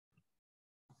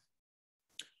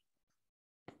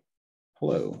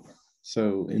Hello.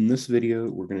 So in this video,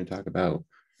 we're going to talk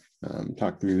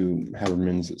through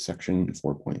Haberman's section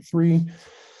 4.3,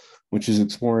 which is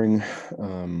exploring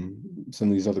some of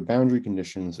these other boundary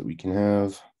conditions that we can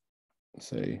have,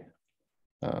 say,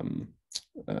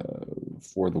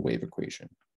 for the wave equation.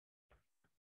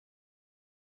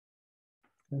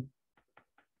 Okay.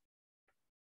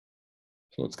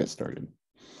 So let's get started.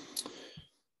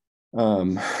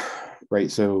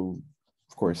 Right, so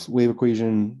of course, wave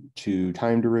equation, two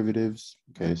time derivatives.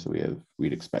 Okay, so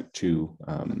we'd expect two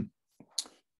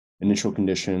initial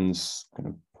conditions kind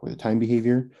of for the time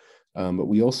behavior, but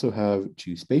we also have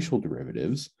two spatial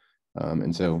derivatives.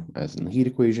 And so as in the heat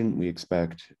equation, we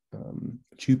expect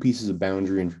two pieces of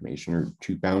boundary information or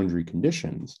two boundary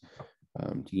conditions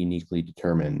to uniquely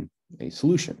determine a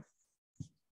solution.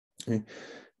 Okay.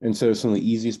 And so some of the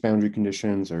easiest boundary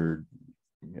conditions are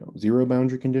zero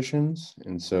boundary conditions.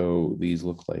 And so these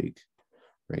look like,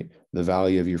 right, the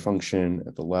value of your function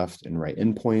at the left and right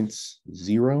endpoints,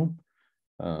 0.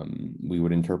 We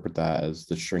would interpret that as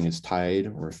the string is tied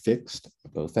or fixed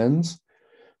at both ends.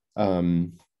 But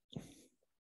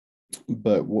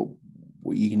what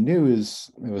you can do is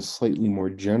have a slightly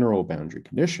more general boundary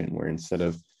condition where instead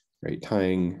of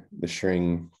tying the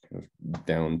string kind of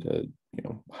down to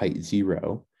height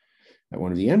 0 at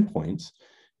one of the endpoints,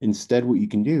 instead what you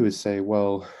can do is say,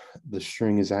 well, the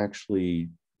string is actually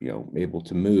able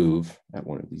to move at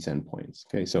one of these endpoints.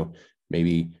 Okay, so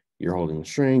maybe you're holding the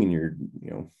string and you're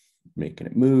making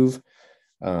it move,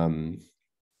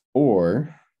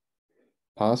 or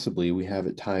possibly we have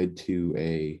it tied to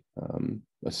a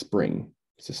spring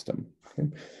system. Okay,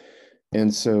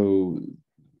 and so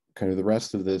kind of the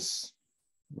rest of this,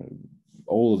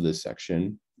 all of this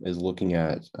section is looking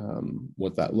at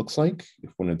what that looks like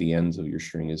if one of the ends of your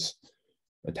string is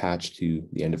attached to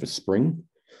the end of a spring,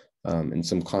 and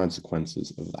some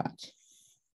consequences of that.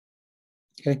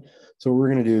 Okay, so what we're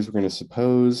going to do is we're going to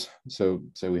suppose, so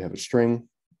we have a string,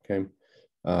 okay,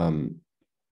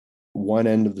 one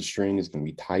end of the string is going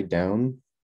to be tied down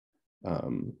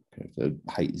kind of to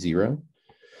height 0,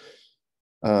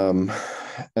 and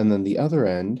then the other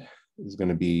end is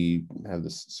going to have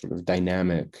this sort of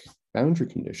dynamic boundary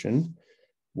condition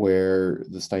where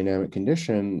this dynamic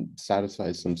condition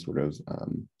satisfies some sort of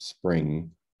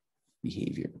spring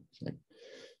behavior. Okay?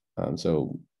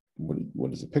 So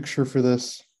what is a picture for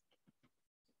this?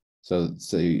 So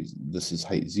say this is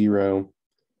height 0.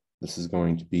 This is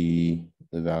going to be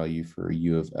the value for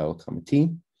u of L comma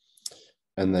t.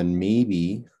 And then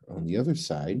maybe on the other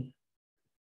side,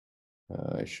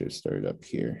 I should have started up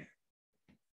here.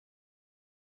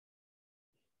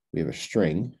 We have a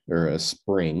string or a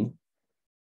spring,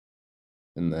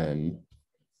 and then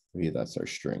maybe that's our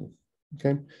string.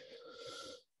 Okay.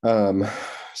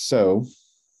 So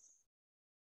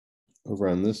over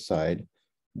on this side,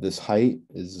 this height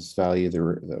is this value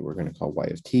that we're going to call y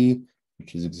of t,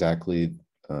 which is exactly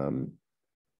the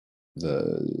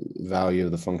value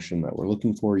of the function that we're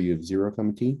looking for, u of 0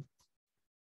 comma t.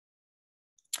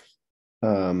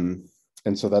 And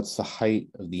so that's the height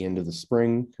of the end of the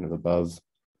spring, kind of above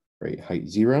height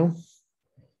 0.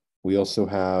 We also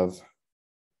have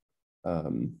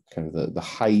kind of the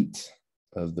height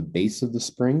of the base of the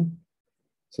spring.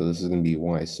 So this is going to be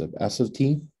y sub s of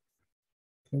t.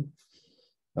 Okay.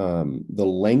 The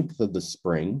length of the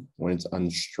spring when it's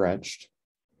unstretched,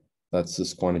 that's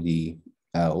this quantity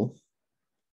L.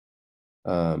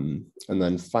 And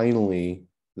then finally,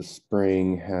 the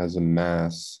spring has a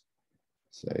mass,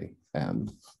 say M.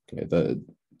 Okay, the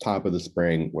top of the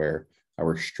spring where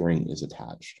our string is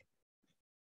attached.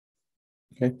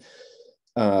 Okay,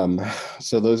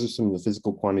 so those are some of the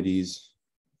physical quantities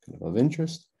kind of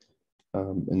interest.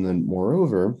 And then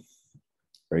moreover,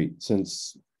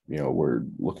 since we're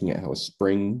looking at how a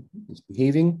spring is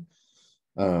behaving,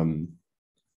 kind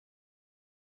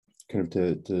of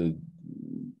to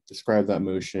describe that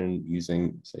motion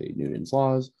using, say, Newton's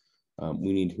laws,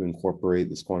 we need to incorporate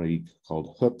this quantity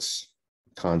called Hooke's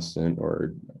constant,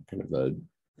 or kind of the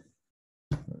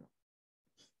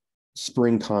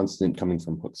spring constant coming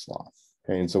from Hooke's law.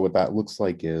 Okay, and so what that looks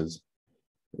like is,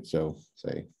 so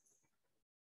say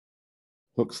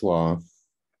Hooke's law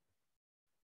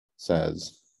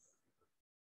says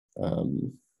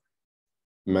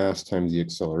mass times the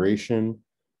acceleration,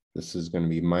 this is going to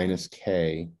be minus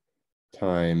k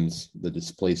times the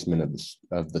displacement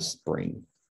of the spring.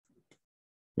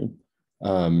 Okay.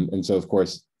 And so of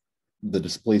course the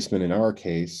displacement in our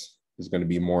case is going to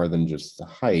be more than just the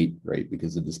height, right?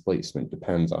 Because the displacement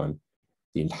depends on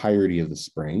the entirety of the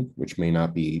spring, which may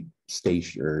not be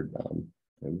stationed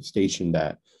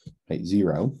at height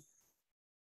 0.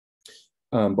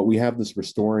 But we have this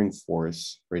restoring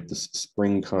force, right? This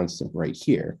spring constant right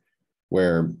here,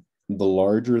 where the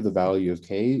larger the value of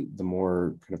K, the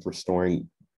more kind of restoring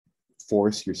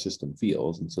force your system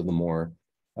feels. And so the more,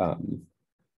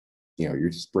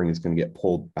 your spring is going to get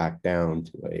pulled back down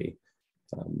to a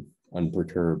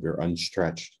unperturbed or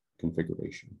unstretched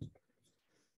configuration.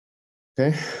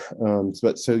 Okay,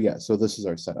 so this is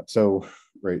our setup. So,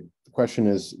 right, the question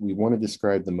is, we want to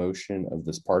describe the motion of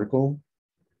this particle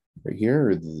right here,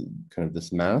 or kind of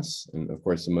this mass, and of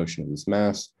course the motion of this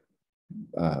mass,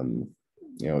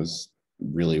 is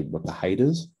really what the height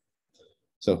is.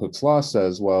 So Hooke's law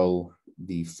says, well,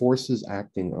 the forces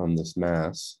acting on this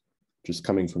mass, just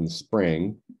coming from the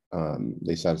spring,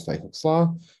 they satisfy Hooke's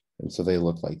law, and so they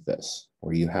look like this,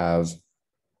 where you have,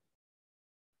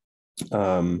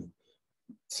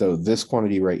 so this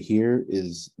quantity right here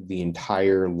is the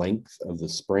entire length of the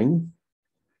spring,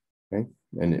 okay,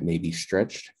 and it may be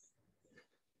stretched.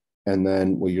 And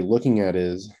then what you're looking at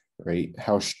is, right,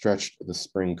 how stretched the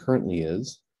spring currently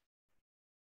is,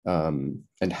 and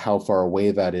how far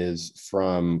away that is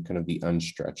from kind of the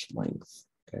unstretched length,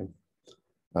 okay?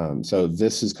 So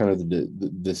this is kind of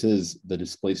this is the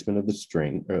displacement of the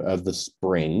string, or of the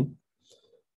spring.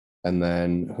 And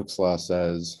then Hooke's law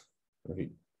says, right,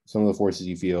 some of the forces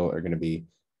you feel are going to be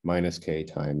minus K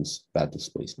times that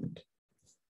displacement,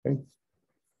 okay?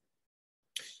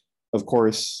 Of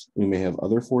course, we may have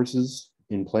other forces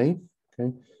in play,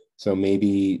 okay? So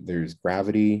maybe there's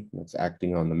gravity that's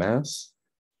acting on the mass,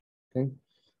 okay?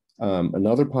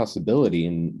 Another possibility,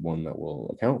 and one that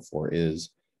we'll account for, is,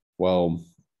 well,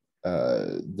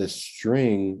 the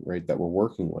string, right, that we're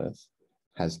working with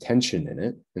has tension in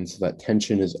it, and so that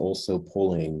tension is also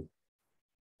pulling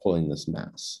this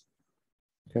mass,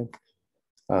 okay?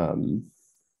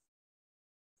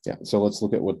 Yeah, so let's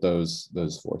look at what those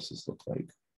forces look like.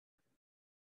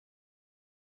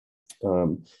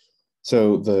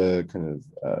 So the kind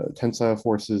of tensile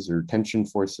forces or tension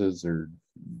forces, or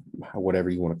whatever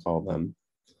you want to call them,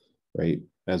 right?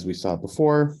 As we saw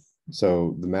before,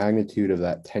 so the magnitude of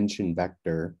that tension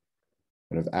vector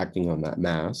kind of acting on that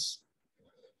mass,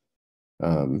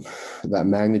 that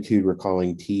magnitude we're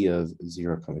calling T of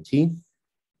 0, T,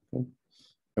 okay?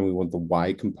 And we want the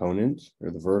Y component,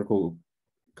 or the vertical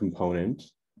component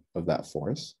of that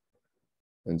force.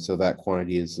 And so that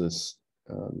quantity is this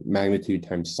magnitude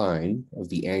times sine of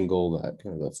the angle that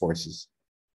kind of the force is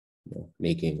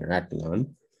making or acting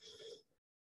on.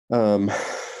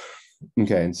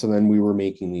 Okay, and so then we were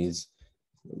making these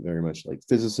very much like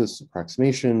physicists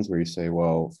approximations, where you say,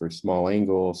 well, for small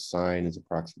angle, sine is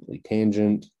approximately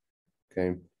tangent,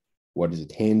 okay? What is a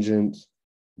tangent?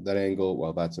 That angle,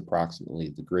 well, that's approximately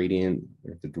the gradient,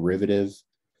 or the derivative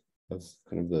of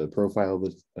kind of the profile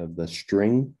of the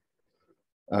string.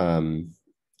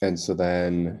 And so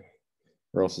then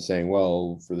we're also saying,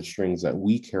 well, for the strings that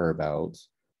we care about,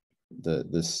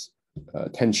 this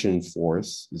tension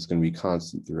force is going to be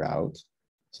constant throughout.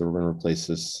 So we're going to replace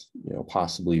this,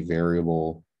 possibly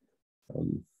variable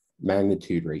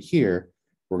magnitude right here.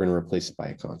 We're going to replace it by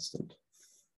a constant.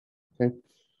 Okay.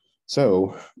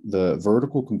 So the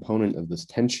vertical component of this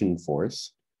tension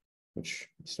force, which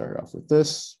started off with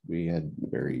this, we had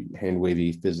very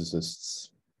hand-wavy physicists'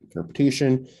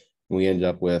 interpretation. And we ended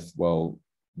up with, well,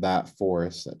 that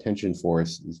force, that tension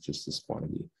force, is just this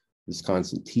quantity, this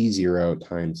constant T0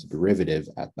 times the derivative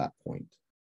at that point.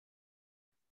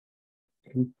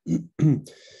 And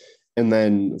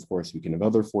then, of course, we can have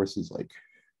other forces like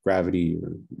gravity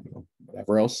or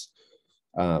whatever else.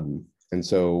 And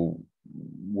so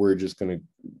we're just going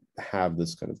to have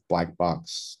this kind of black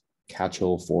box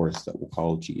catch-all force that we'll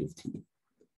call G of T.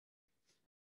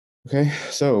 Okay,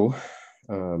 so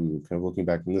kind of looking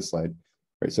back from this slide,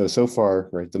 right? So far,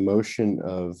 right, the motion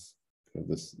of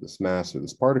this mass, or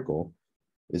this particle,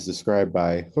 is described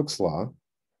by Hooke's law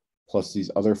plus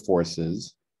these other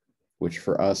forces, which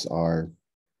for us are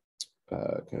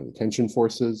kind of the tension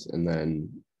forces, and then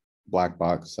black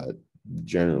box that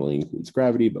generally includes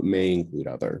gravity, but may include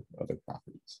other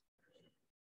properties.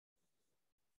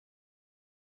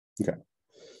 Okay.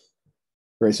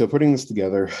 Right, so putting this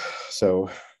together, so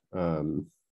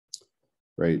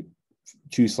right,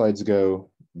 2 slides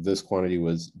ago, this quantity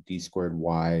was d squared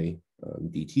y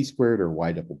dt squared, or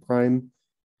y double prime,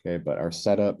 okay, but our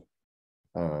setup,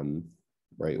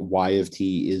 right, y of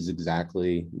t is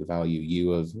exactly the value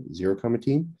u of 0,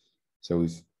 t, so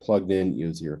we've plugged in u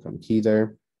of 0, t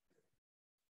there.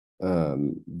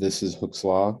 This is Hooke's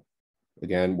law,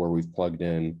 again, where we've plugged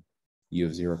in u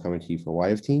of 0, t for y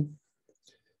of t.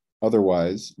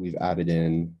 Otherwise, we've added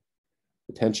in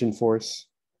the tension force,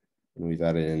 and we've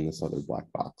added in this other black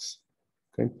box.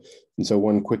 okay? And so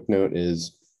one quick note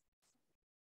is,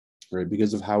 right,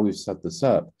 because of how we've set this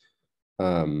up,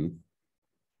 kind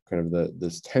of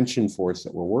this tension force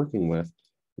that we're working with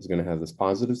is going to have this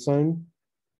positive sign.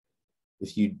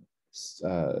 If you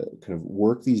kind of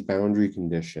work these boundary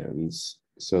conditions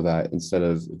so that instead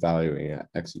of evaluating at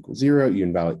x equals 0,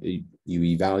 you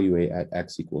evaluate at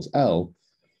x equals L,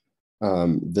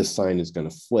 this sign is going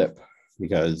to flip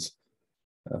because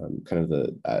kind of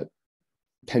that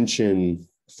tension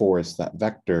force, that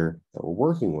vector that we're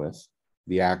working with,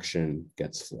 the action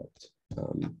gets flipped.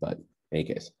 But in any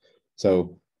case,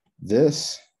 so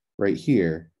this right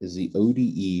here is the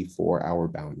ODE for our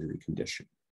boundary condition.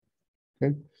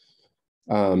 Okay.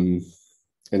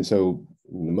 And so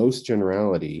in the most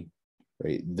generality,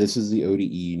 right, this is the ODE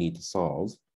you need to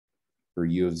solve for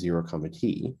u of 0 comma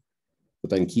t.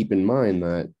 But then keep in mind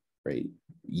that, right,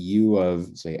 u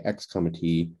of, say, x comma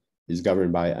t is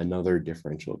governed by another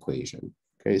differential equation.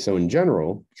 Okay, so in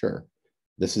general, sure,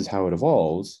 this is how it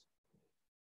evolves,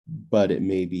 but it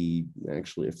may be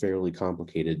actually a fairly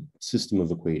complicated system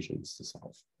of equations to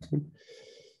solve.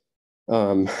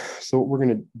 So what we're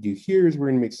going to do here is we're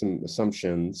going to make some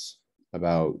assumptions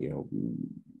about,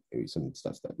 maybe some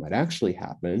stuff that might actually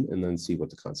happen, and then see what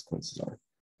the consequences are.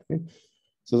 Okay.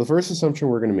 So the first assumption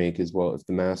we're going to make is, well, if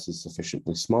the mass is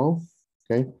sufficiently small,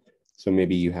 okay, so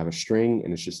maybe you have a string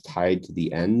and it's just tied to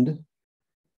the end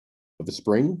of a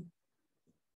spring.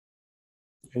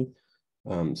 Okay.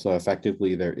 So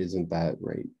effectively there isn't that,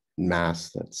 right,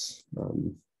 mass that's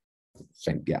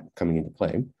coming into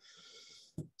play.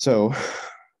 So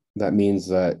that means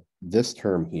that this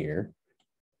term here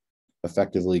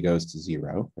effectively goes to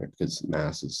 0, right, because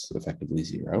mass is effectively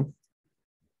 0.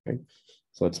 Okay,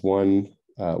 so that's one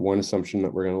assumption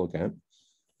that we're going to look at.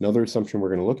 Another assumption we're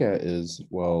going to look at is,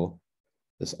 well,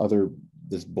 this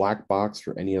black box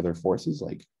for any other forces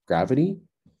like gravity,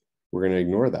 we're going to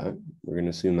ignore that. We're going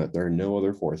to assume that there are no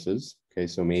other forces. Okay,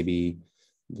 so maybe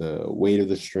the weight of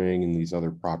the string and these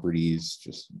other properties,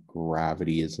 just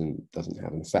gravity doesn't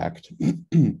have an effect.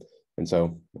 And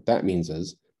so what that means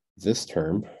is this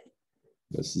term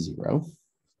goes to 0.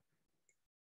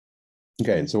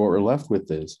 Okay, and so what we're left with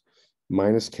is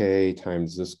minus k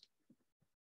times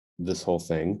this whole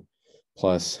thing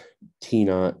plus t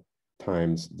naught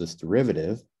times this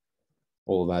derivative.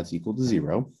 All of that's equal to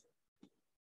 0.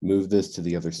 Move this to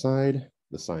the other side,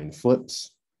 the sign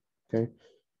flips, okay?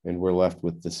 And we're left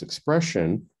with this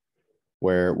expression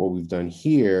where what we've done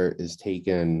here is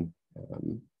taken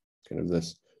kind of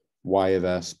this y of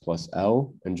s plus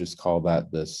L and just call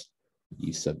that this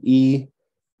E sub E,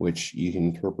 which you can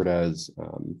interpret as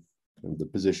the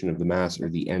position of the mass or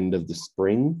the end of the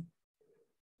spring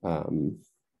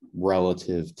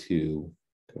relative to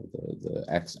kind of the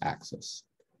x-axis.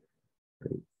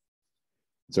 Right?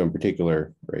 So in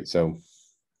particular, right, so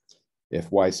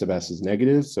if y sub s is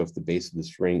negative, so if the base of the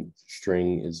spring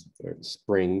is,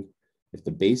 if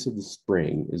the base of the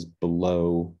spring is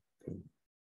below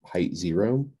height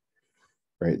 0,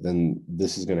 right, then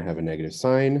this is going to have a negative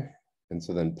sign. And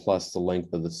so then plus the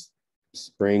length of the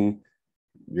spring,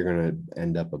 you're going to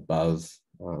end up above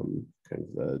kind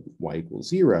of the y equals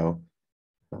 0.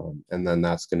 And then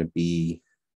that's going to be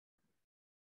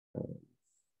the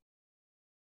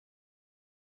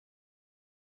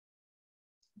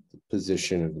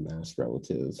position of the mass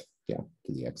relative, to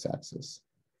the x-axis,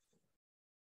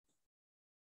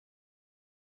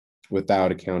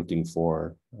 without accounting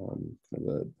for kind of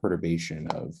the perturbation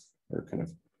of, or kind of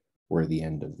where the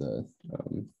end of the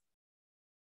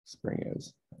spring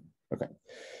is. Okay.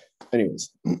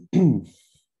 Anyways,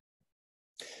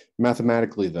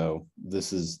 mathematically though,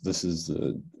 this is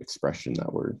the expression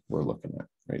that we're looking at,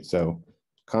 right? So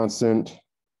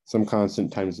some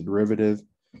constant times the derivative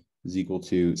is equal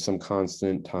to some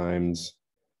constant times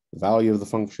the value of the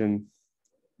function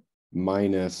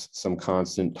minus some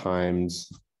constant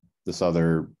times this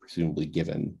other presumably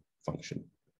given function.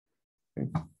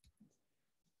 Okay.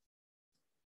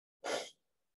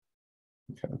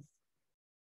 Okay.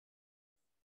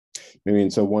 Maybe,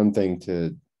 and so one thing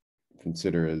to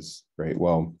consider is, right,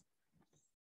 well,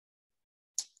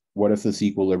 what if this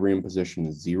equilibrium position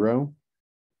is 0?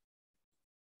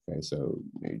 Okay, so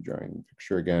maybe drawing the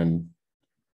picture again.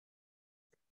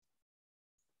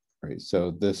 Right,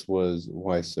 so this was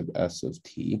y sub s of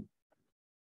t.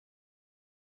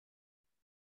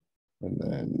 And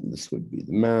then this would be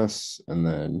the mass, and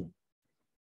then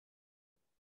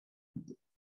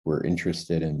we're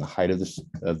interested in the height of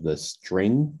the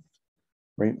string,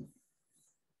 right?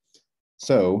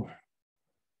 So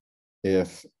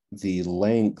if the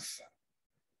length,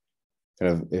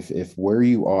 kind of if where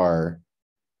you are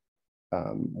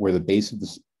where the base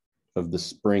of the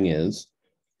spring is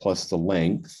plus the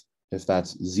length, if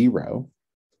that's 0,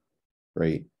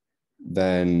 right,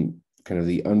 then kind of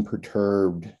the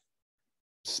unperturbed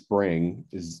spring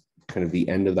is kind of the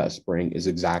end of that spring is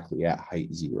exactly at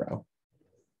height 0.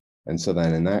 And so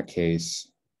then in that case,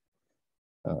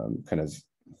 kind of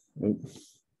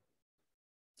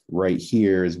right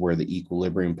here is where the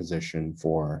equilibrium position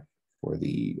for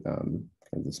the kind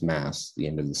of this mass, the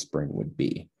end of the spring, would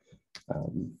be.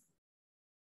 And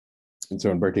so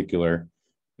in particular,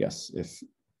 yes, if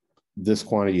this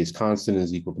quantity is constant,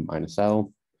 is equal to minus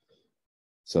L,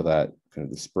 so that kind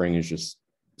of the spring is just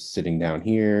sitting down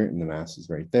here and the mass is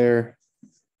right there,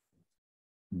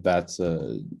 that's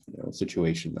a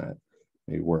situation that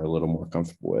maybe we're a little more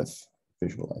comfortable with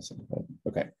visualizing. But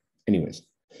okay, anyways,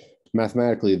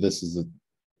 mathematically, this is a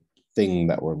thing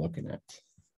that we're looking at.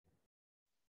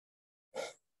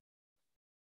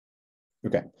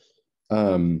 Okay.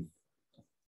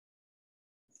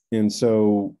 And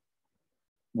so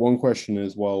one question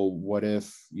is, well, what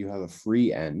if you have a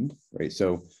free end, right?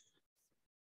 So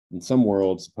in some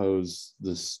world, suppose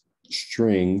this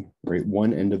string, right,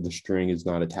 one end of the string is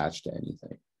not attached to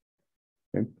anything.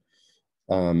 Okay?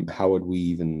 How would we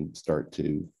even start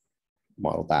to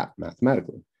model that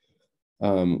mathematically?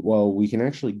 Well, we can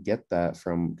actually get that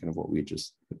from kind of what we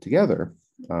just put together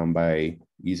by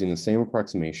using the same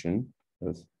approximation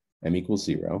of m equals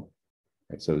 0.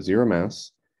 Right? So 0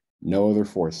 mass, no other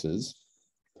forces.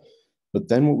 But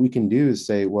then what we can do is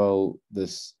say, well,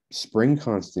 this spring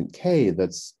constant K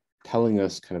that's telling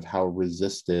us kind of how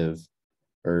resistive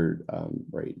or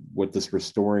right, what this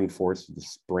restoring force of the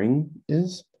spring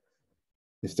is.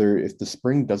 If the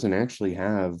spring doesn't actually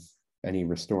have any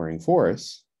restoring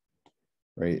force,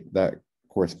 right, that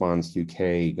corresponds to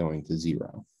K going to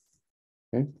 0.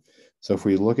 Okay, so if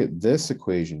we look at this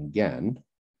equation again,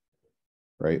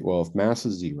 right, well, if mass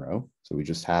is 0, so we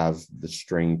just have the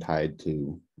string tied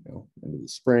to into the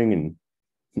spring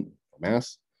and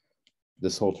mass,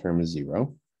 this whole term is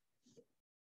 0.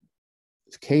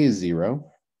 If K is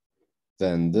 0,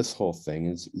 then this whole thing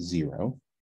is 0.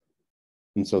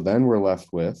 And so then we're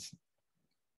left with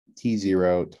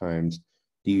T0 times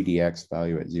du dx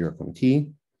value at 0, t,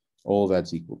 all of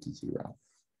that's equal to 0.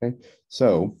 Okay,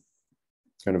 so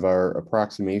kind of our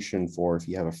approximation for if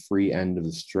you have a free end of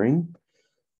the string,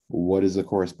 what is the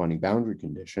corresponding boundary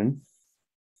condition?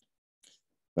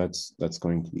 That's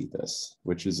going to be this,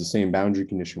 which is the same boundary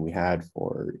condition we had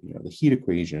for the heat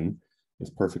equation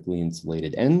with perfectly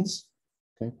insulated ends.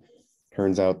 Okay,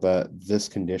 turns out that this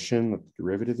condition, that the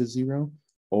derivative is 0,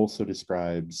 also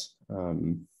describes. I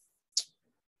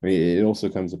mean, it also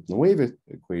comes up in the wave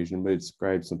equation, but it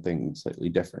describes something slightly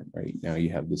different, right? Now you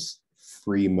have this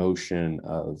free motion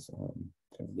of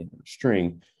a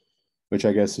string, which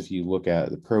I guess if you look at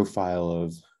the profile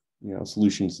of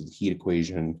solutions to the heat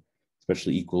equation,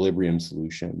 especially equilibrium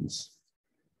solutions,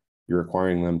 you're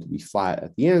requiring them to be flat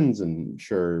at the ends, and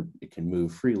sure, it can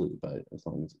move freely, but as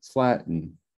long as it's flat,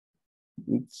 and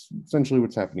it's essentially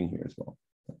what's happening here as well.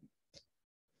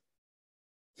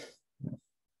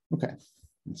 Okay,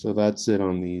 and so that's it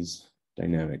on these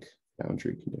dynamic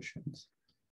boundary conditions.